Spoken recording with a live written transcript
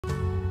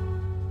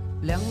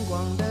两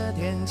广的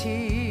天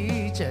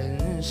气真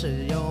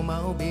是有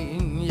毛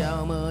病，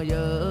要么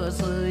热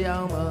死，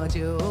要么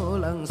就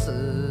冷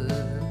死。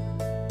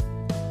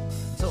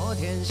昨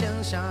天像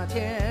夏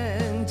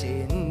天，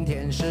今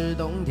天是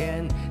冬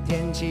天，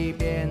天气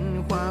变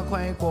化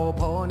快，国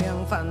婆娘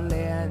翻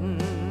脸。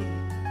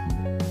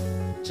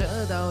这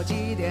都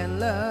几点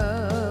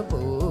了，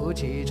不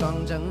起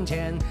床挣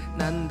钱，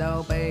难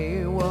道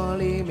被窝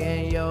里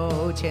面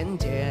有钱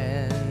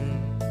捡？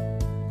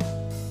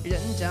人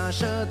家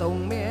赊冬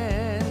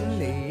眠，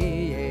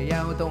你也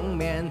要冬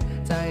眠，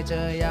再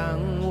这样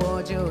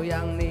我就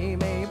养你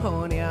媒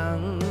婆娘。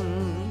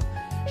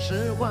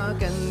实话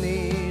跟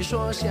你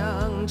说，像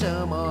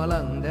这么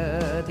冷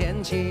的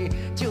天气，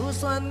就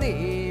算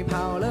你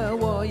跑了，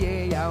我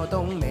也要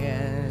冬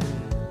眠。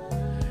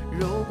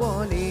如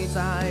果你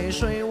再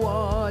睡，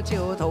我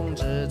就通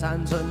知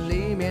咱村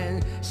里面，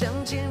乡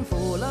亲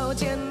父老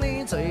见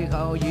你最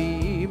后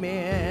一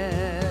面。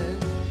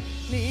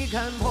你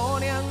看婆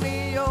娘，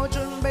你又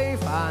准备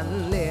翻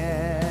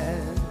脸，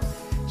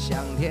像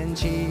天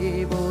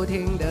气不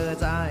停地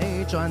在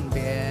转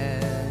变。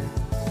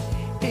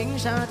凭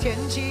啥天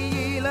气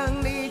一冷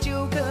你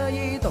就可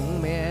以冬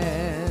眠，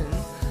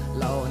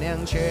老娘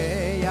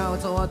却要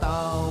做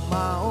到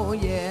冒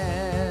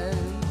烟？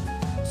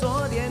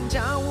做点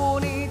家务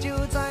你就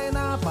在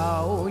那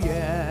抱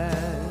怨，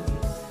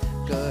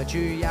格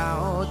局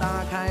要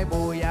打开，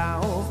不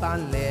要翻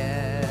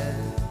脸。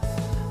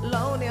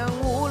老娘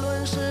无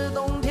论是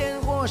冬天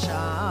或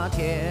夏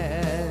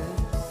天，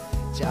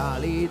家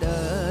里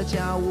的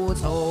家务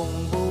从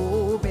不